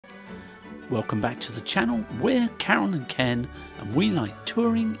welcome back to the channel. We're Carol and Ken and we like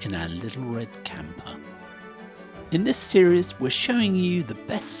touring in our little red camper. In this series we're showing you the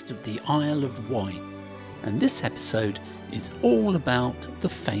best of the Isle of Wight, and this episode is all about the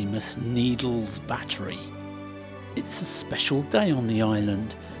famous Needles Battery. It's a special day on the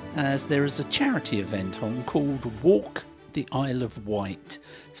island as there is a charity event on called Walk the Isle of Wight,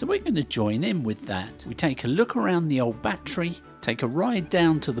 so we're going to join in with that. We take a look around the old battery, take a ride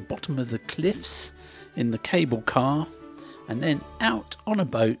down to the bottom of the cliffs in the cable car, and then out on a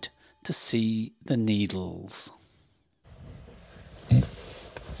boat to see the Needles.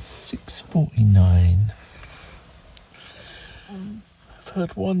 It's 6:49. I've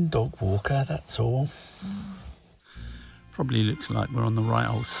heard one dog walker, that's all. Probably looks like we're on the right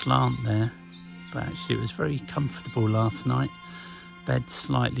old slant there, but actually it was very comfortable last night. Bed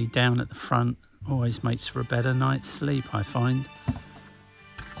slightly down at the front always makes for a better night's sleep, I find.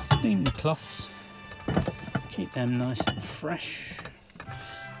 Steam the cloths, keep them nice and fresh.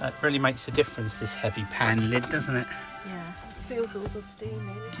 That really makes a difference, this heavy pan lid, doesn't it? Yeah, it seals all the steam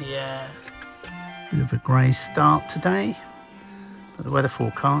in. Yeah. Bit of a grey start today, but the weather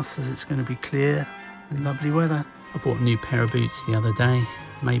forecast says it's going to be clear and lovely weather. I bought a new pair of boots the other day,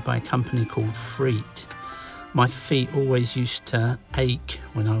 made by a company called Freet. My feet always used to ache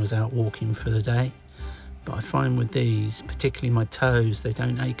when I was out walking for the day, but I find with these, particularly my toes, they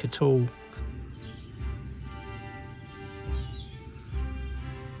don't ache at all.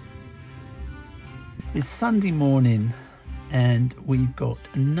 It's Sunday morning and we've got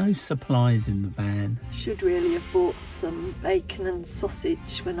no supplies in the van. Should really have bought some bacon and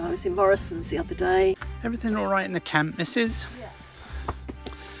sausage when I was in Morrison's the other day. Everything all right in the camp, missus? Yeah.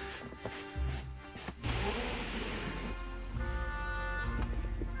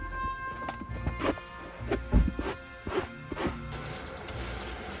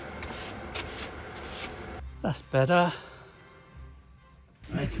 That's better.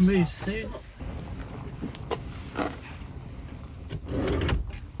 Make a move soon.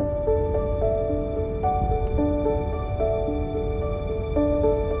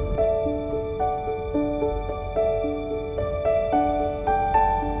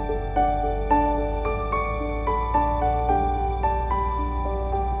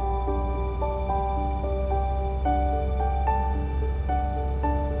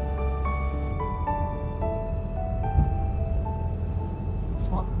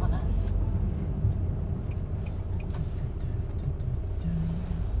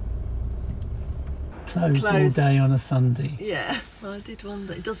 Closed all day on a Sunday. Yeah, I did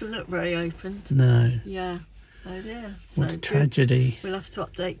wonder. It doesn't look very open. No. Yeah. Oh dear. What a tragedy. We'll have to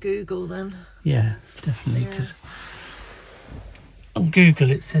update Google then. Yeah, definitely, because on Google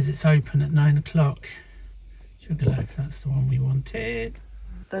it says it's open at 9 o'clock. Sugarloaf, that's the one we wanted.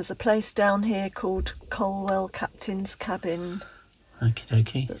 There's a place down here called Colwell Captain's Cabin. Okie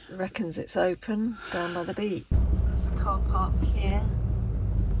dokie. That reckons it's open down by the beach. So there's a car park here.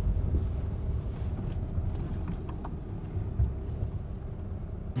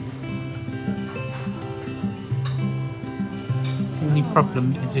 The only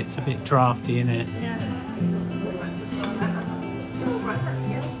problem is it's a bit drafty, isn't it? Yeah.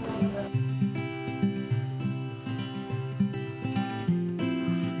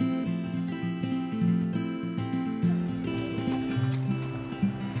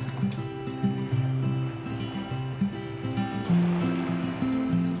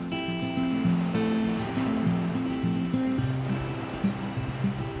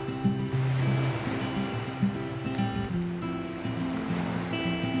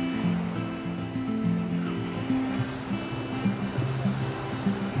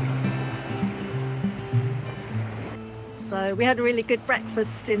 So we had a really good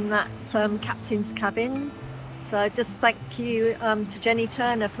breakfast in that captain's cabin. So just thank you to Jenny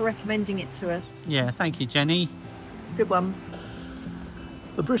Turner for recommending it to us. Yeah, thank you, Jenny. Good one.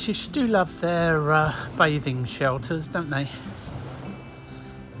 The British do love their bathing shelters, don't they?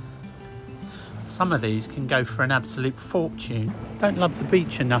 Some of these can go for an absolute fortune. Don't love the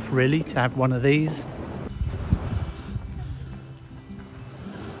beach enough really to have one of these.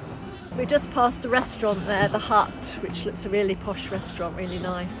 We just passed a restaurant there, the Hut, which looks a really posh restaurant, really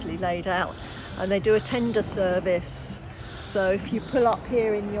nicely laid out. And they do a tender service. So if you pull up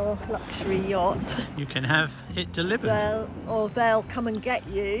here in your luxury yacht, you can have it delivered. They'll come and get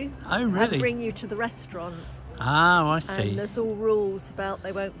you. Oh, really? And bring you to the restaurant. Oh, I see. And there's all rules about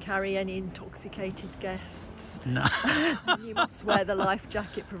they won't carry any intoxicated guests. No. You must wear the life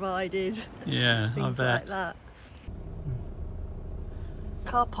jacket provided. Yeah, things I bet. Like that.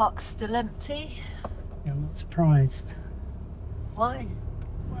 Car park's still empty. Yeah, I'm not surprised. Why?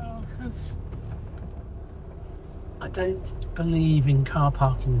 Well, because I don't believe in car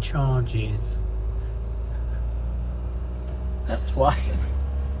parking charges. That's why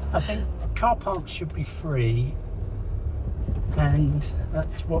I think car parks should be free, and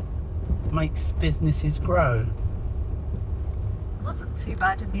that's what makes businesses grow. It wasn't too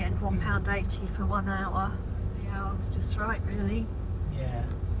bad in the end, £1.80 for 1 hour. The hour was just right, really. Yeah.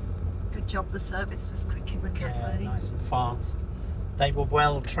 Good job the service was quick in the cafe. Yeah, nice and fast. They were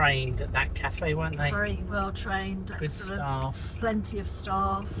well trained at that cafe, weren't they? Very well trained, Good excellent. staff. Plenty of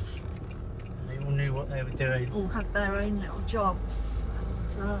staff. They all knew what they were doing. All had their own little jobs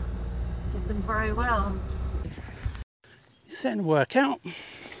and did them very well. Setting a workout.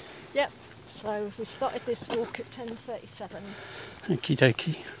 Yep, so we started this walk at 10:37. Okie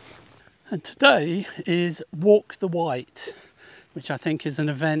dokie. And today is Walk the Wight, which I think is an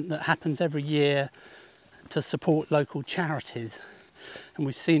event that happens every year to support local charities. And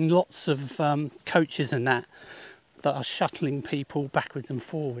we've seen lots of coaches and that are shuttling people backwards and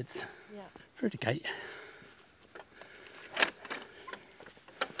forwards through the gate.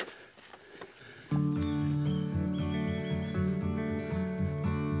 There's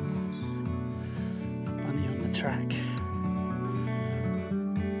a bunny on the track.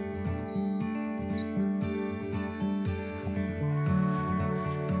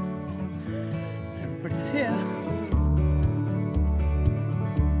 Everybody's here.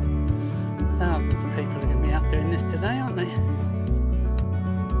 Thousands of people are going to be out doing this today, aren't they?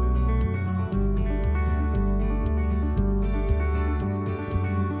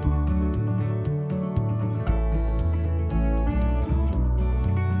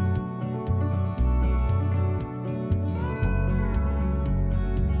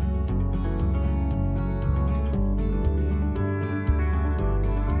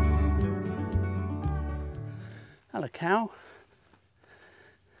 Hello, cow.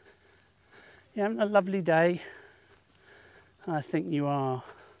 You having a lovely day? I think you are.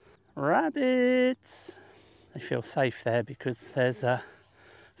 Rabbits! They feel safe there because there's a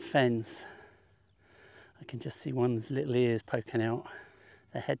fence. I can just see one's little ears poking out.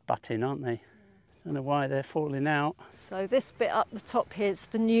 They're head butting, aren't they? Don't know why they're falling out. So this bit up the top here is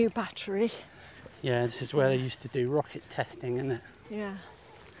the new battery. Yeah, this is where they used to do rocket testing, isn't it? Yeah.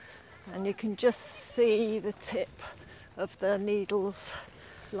 And you can just see the tip of the Needles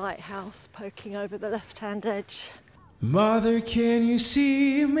lighthouse poking over the left-hand edge. Mother, can you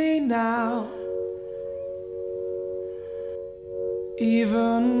see me now?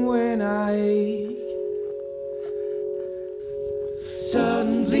 Even when I ache,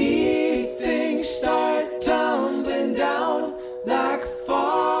 suddenly things start tumbling down like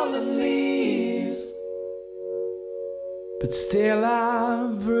fallen leaves. But still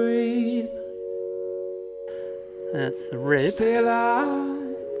I breathe. That's the rib. Still I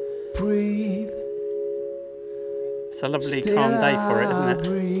breathe. It's a lovely calm day for it, isn't it?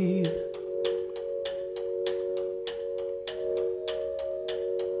 Breathe.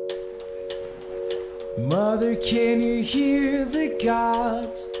 Mother, can you hear the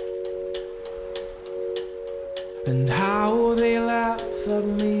gods and how they laugh at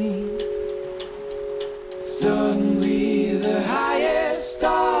me? Suddenly the highest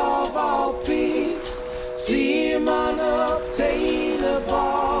of all peaks seem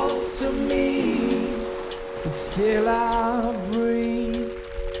unobtainable to me, but still I breathe.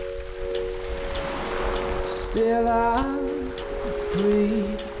 Still I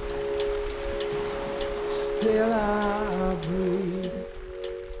breathe. Still I breathe.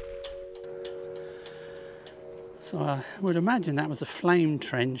 So I would imagine that was a flame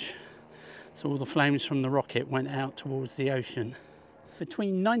trench. So all the flames from the rocket went out towards the ocean.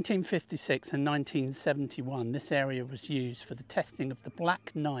 Between 1956 and 1971, this area was used for the testing of the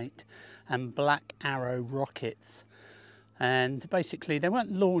Black Knight and Black Arrow rockets. And basically they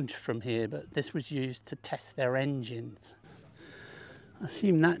weren't launched from here, but this was used to test their engines. I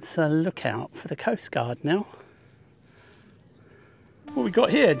assume that's a lookout for the Coast Guard now. What we got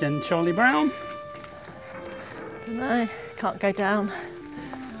here then, Charlie Brown? Don't know, can't go down.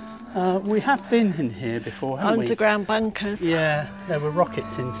 We have been in here before, haven't we? Underground bunkers. Yeah, there were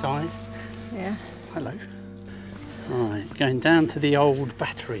rockets inside. Yeah. Hello. Right, going down to the old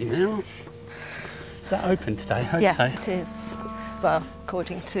battery now. Is that open today? I hope Yes, so. it is. Well,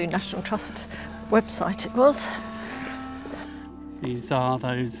 according to National Trust website it was. These are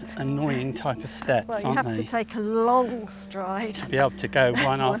those annoying type of steps, Well, you aren't have they? to take a long stride. To be able to go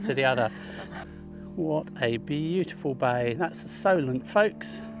one after the other. What a beautiful bay. That's the Solent,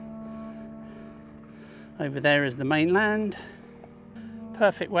 folks. Over there is the mainland.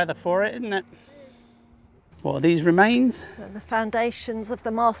 Perfect weather for it, isn't it? What are these remains? The foundations of the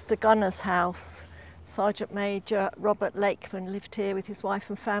Master Gunner's house. Sergeant Major Robert Lakeman lived here with his wife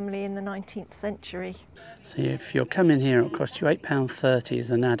and family in the 19th century. So if you're coming here, it'll cost you £8.30 as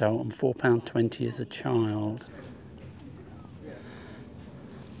an adult and £4.20 as a child.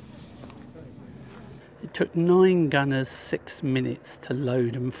 It took 9 gunners 6 minutes to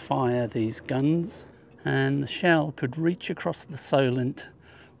load and fire these guns, and the shell could reach across the Solent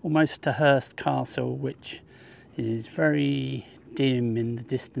almost to Hurst Castle, which is very dim in the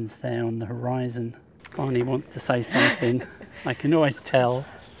distance there on the horizon. Barney wants to say something. I can always tell.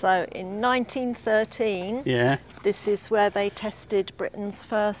 So in 1913, Yeah. this is where they tested Britain's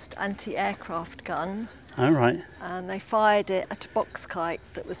first anti-aircraft gun. All right. And they fired it at a box kite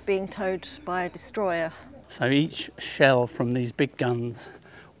that was being towed by a destroyer. So each shell from these big guns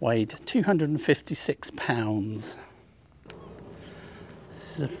weighed 256 pounds.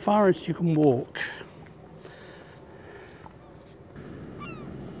 This is as far as you can walk.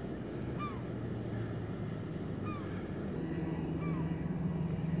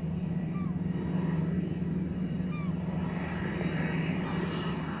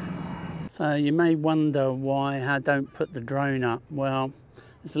 So you may wonder why I don't put the drone up. Well,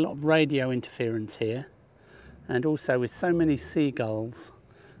 there's a lot of radio interference here, and also with so many seagulls,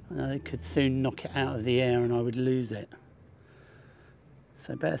 it could soon knock it out of the air and I would lose it.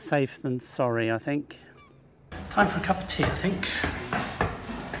 So better safe than sorry, I think. Time for a cup of tea, I think.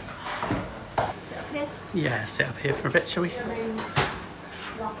 Sit up here. Yeah, sit up here for a bit, shall we?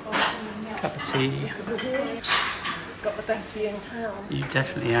 Cup of tea. Got the best view in town. You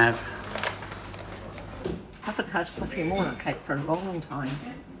definitely have. I haven't had coffee and walnut cake for a long time.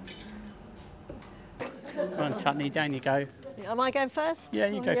 Come on, Chutney, down you go. Am I going first? Yeah,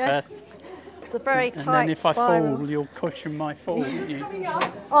 you go first. It's a very And tight then if spiral. I fall, you'll cushion my fall, won't you?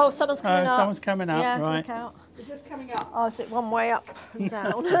 Oh, someone's coming up. Someone's coming up, yeah, right. Look out. It's just coming up. Oh, is it one way up and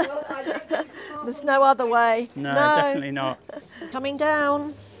down? There's no other way. No, definitely not. Coming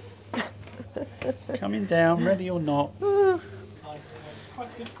down. Coming down, ready or not.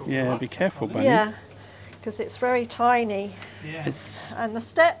 Yeah, be careful, Bunny. Yeah, because it's very tiny It's and the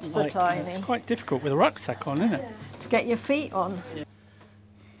steps are like, tiny it's quite difficult with a rucksack on, isn't it? to get your feet on.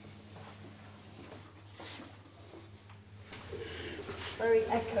 Very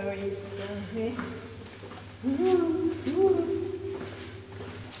echoey down here.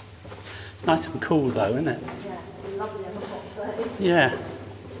 It's nice and cool though, isn't it? Yeah, lovely on a hot day. Yeah.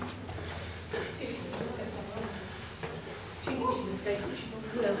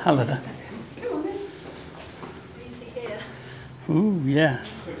 Hello there. Easy here. Ooh, yeah.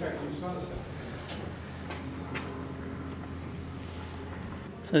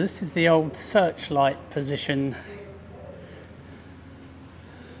 So this is the old searchlight position.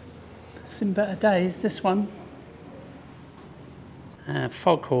 It's in better days, this one.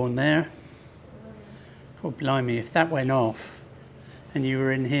 Foghorn there. Oh, blimey, if that went off and you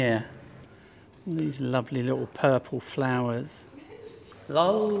were in here. All these lovely little purple flowers. La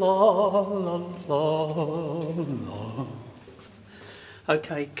la la la la.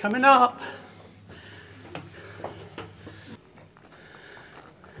 Okay, coming up.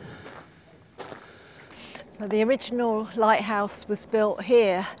 So the original lighthouse was built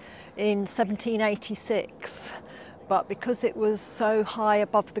here in 1786, but because it was so high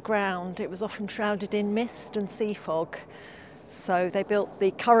above the ground, it was often shrouded in mist and sea fog. So they built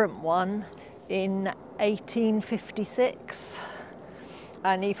the current one in 1856.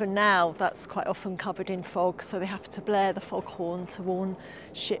 And even now, that's quite often covered in fog, so they have to blare the foghorn to warn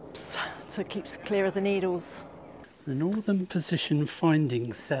ships to keep clear of the needles. The Northern Position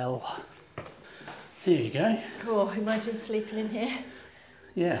Finding Cell. Here you go. Cool, imagine sleeping in here.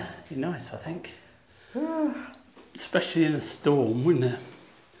 Yeah, it'd be nice, I think. Especially in a storm, wouldn't it?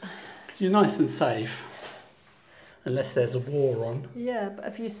 'Cause you're nice and safe. Unless there's a war on. Yeah, but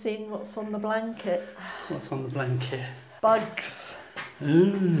have you seen what's on the blanket? What's on the blanket? Bugs.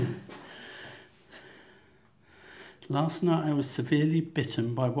 Ooh. Last night I was severely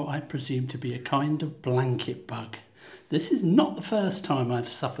bitten by what I presume to be a kind of blanket bug. This is not the first time I've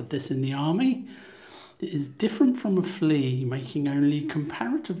suffered this in the army. It is different from a flea, making only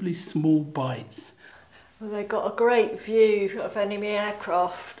comparatively small bites. Well, they got a great view of enemy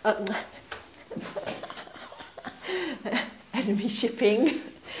aircraft, enemy shipping.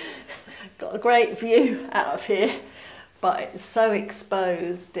 Got a great view out of here, but it's so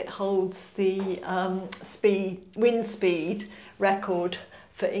exposed. It holds the wind speed record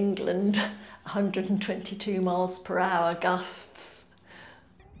for England, 122 miles per hour gusts.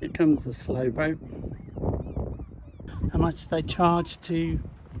 Here comes the slow boat. How much do they charge to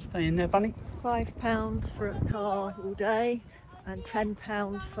Stay in there, Bunny. It's £5 for a car all day and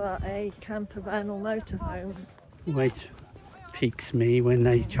 £10 for a campervan or motorhome. Always piques me when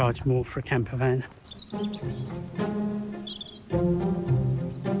they charge more for a campervan.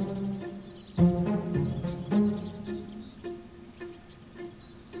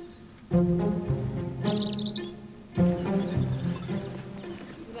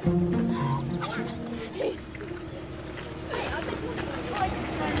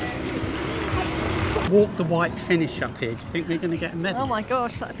 Walk the white finish up here. Do you think we're going to get a medal? Oh my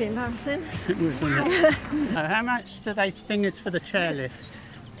gosh, that'd be embarrassing. How much do they sting us for the chairlift?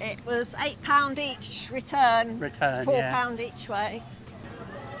 It was £8 each return. Return, it's £4 each way.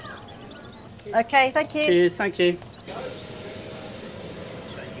 Okay, thank you. Cheers, thank you.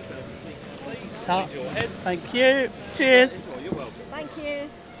 Start. Thank you. Cheers. Thank you.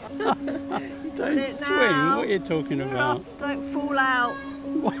 Don't swing. What are you talking about? Don't fall out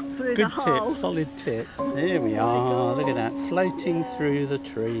through Good the hole. tip, solid tip. There we are. Look at that, floating through the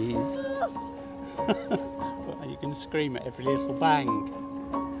trees. Well, you can scream at every little bang.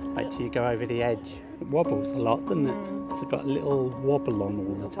 Wait till you go over the edge. It wobbles a lot, doesn't it? It's got a little wobble on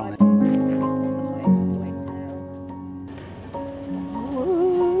all the time.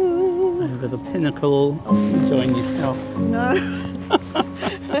 Over the pinnacle, enjoying yourself. No.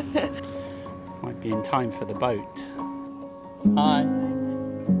 Might be in time for the boat. Hi.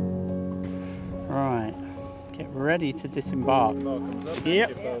 Right, get ready to disembark.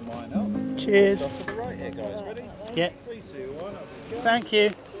 Yep. Cheers. Yep. Thank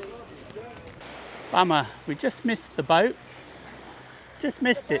you. Bummer, we just missed the boat. Just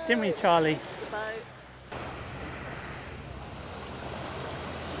missed it, didn't we, Charlie?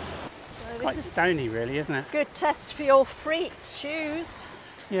 Quite stony, really, isn't it? Good test for your feet, shoes.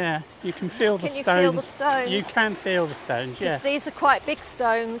 Yeah, you can feel the stones. Can you feel the stones? You can feel the stones, yeah. These are quite big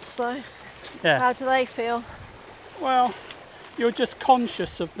stones, so Yeah. how do they feel? Well, you're just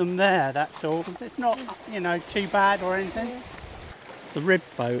conscious of them there, that's all. It's not, you know, too bad or anything. The rib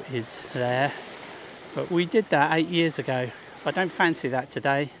boat is there, but we did that 8 years ago. I don't fancy that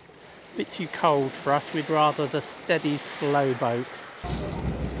today. A bit too cold for us. We'd rather the steady, slow boat.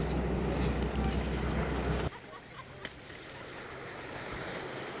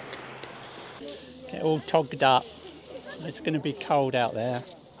 Get all togged up. It's going to be cold out there.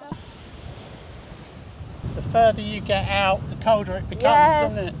 The further you get out, the colder it becomes,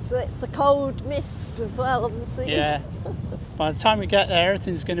 doesn't it? Yes, it's a cold mist as well on the sea. Yeah. By the time we get there,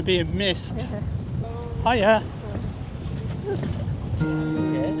 everything's going to be in mist. Hiya.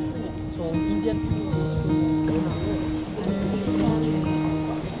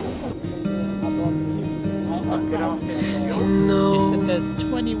 You said there's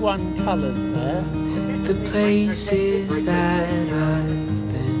 21 colours there. The places that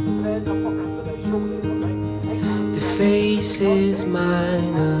I've been, the faces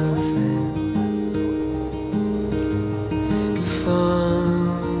mine offense,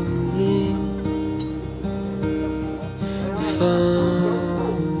 fondly,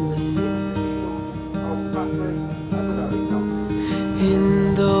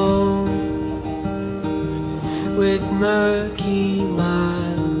 in those with murky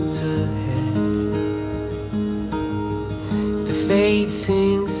miles ahead, the fate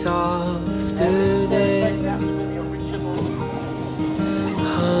sings softer there,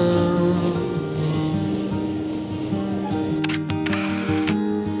 humming,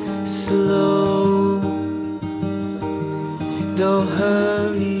 slow, though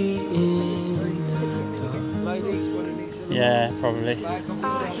hurry in the dark. Yeah, probably.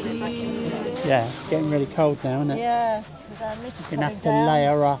 Yeah, it's getting really cold now, isn't it? Yes, with our mist You're going to have to coming down.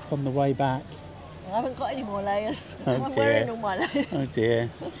 layer up on the way back. I haven't got any more layers. Oh I'm dear. wearing all my layers. Oh dear,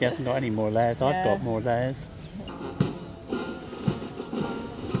 she hasn't got any more layers. I've got more layers.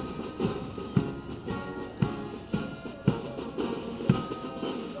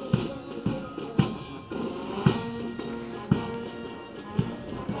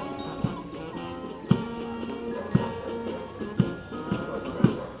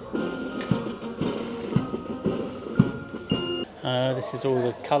 This is all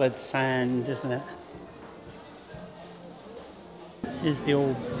the coloured sand, isn't it? Here's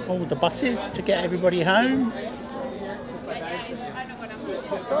all the buses to get everybody home.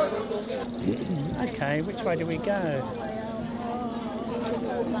 Hot dogs. Okay, which way do we go?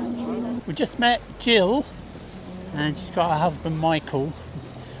 We just met Jill, and she's got her husband Michael.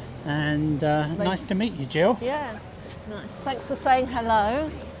 And nice to meet you, Jill. Yeah, nice. Thanks for saying hello.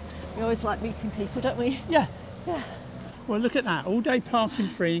 We always like meeting people, don't we? Yeah. Yeah. Well, look at that. All day parking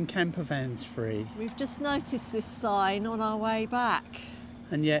free and camper vans free. We've just noticed this sign on our way back.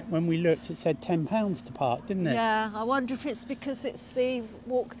 And yet when we looked it said £10 to park, didn't it? Yeah, I wonder if it's because it's the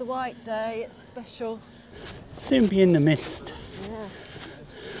Walk the Wight day, it's special. Soon be in the mist. Yeah.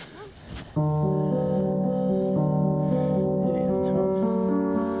 Nearly at the top.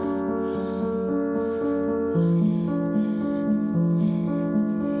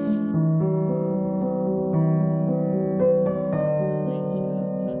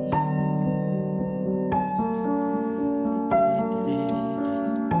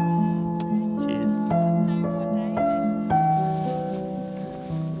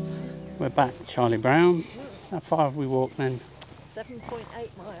 We're back, Charlie Brown. How far have we walked then?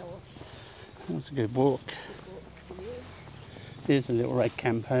 7.8 miles. That's a good walk. Here's a little red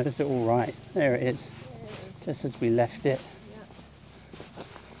camper. Is it all right? There it is. Just as we left it. Yeah.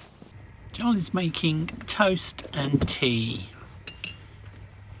 Charlie's making toast and tea.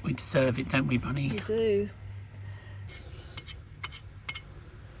 We deserve it, don't we, Bunny? You do.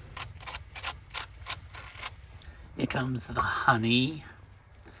 Here comes the honey.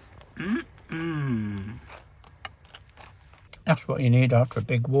 That's what you need after a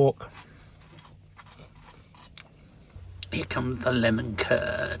big walk. Here comes the lemon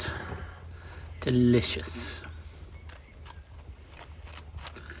curd. Delicious.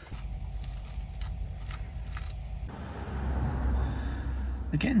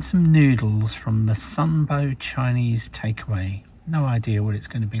 We're getting some noodles from the Sunbow Chinese takeaway. No idea what it's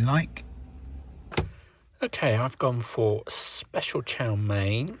going to be like. Okay, I've gone for special chow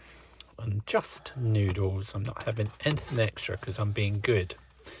mein and just noodles. I'm not having anything extra because I'm being good.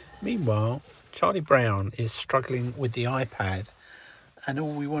 Meanwhile, Charlie Brown is struggling with the iPad and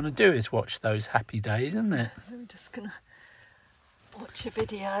all we want to do is watch those happy days, isn't it? I'm just going to watch a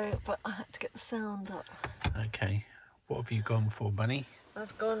video, but I had to get the sound up. Okay, what have you gone for, Bunny?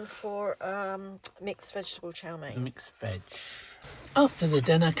 I've gone for mixed vegetable chow mein. Mixed veg. After the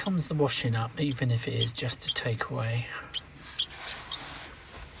dinner comes the washing up, even if it is just a takeaway.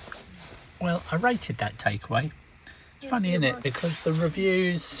 Well, I rated that takeaway. It's funny, isn't it? Because the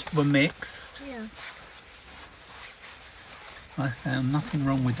reviews were mixed. Yeah. I found nothing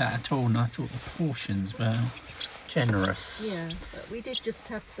wrong with that at all, and I thought the portions were generous. Yeah, but we did just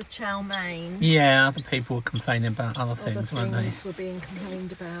have the chow mein. Yeah, other people were complaining about other things, weren't they? Other things were being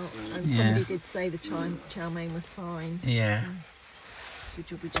complained about, and somebody did say the chow mein was fine. Yeah.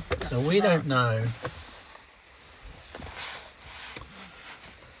 So we don't know.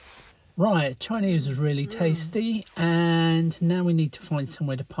 Right, Chinese was really tasty, and now we need to find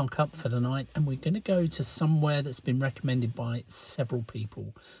somewhere to park up for the night, and we're going to go to somewhere that's been recommended by several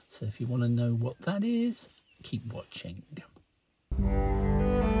people. So if you want to know what that is, keep watching.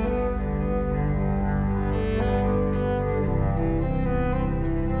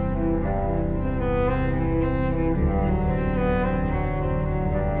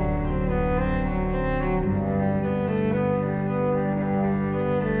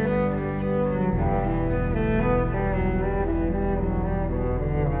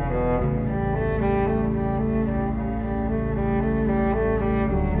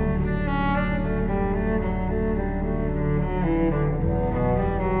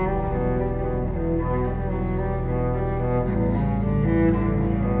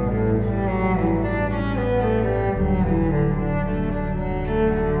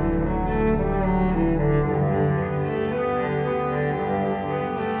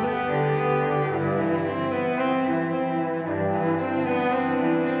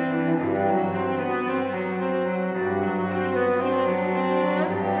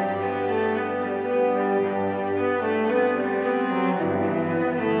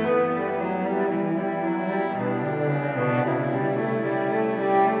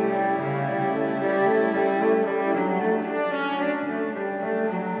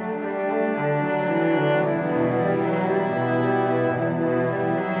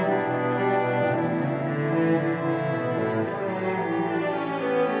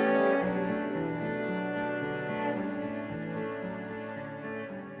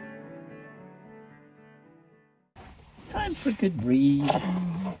 Time for a good read.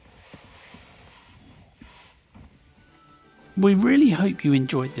 We really hope you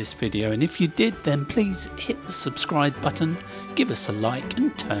enjoyed this video, and if you did, then please hit the subscribe button, give us a like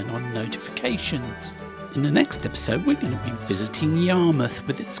and turn on notifications. In the next episode we're going to be visiting Yarmouth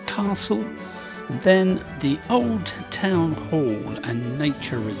with its castle, and then the old town hall and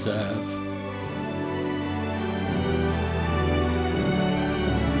nature reserve.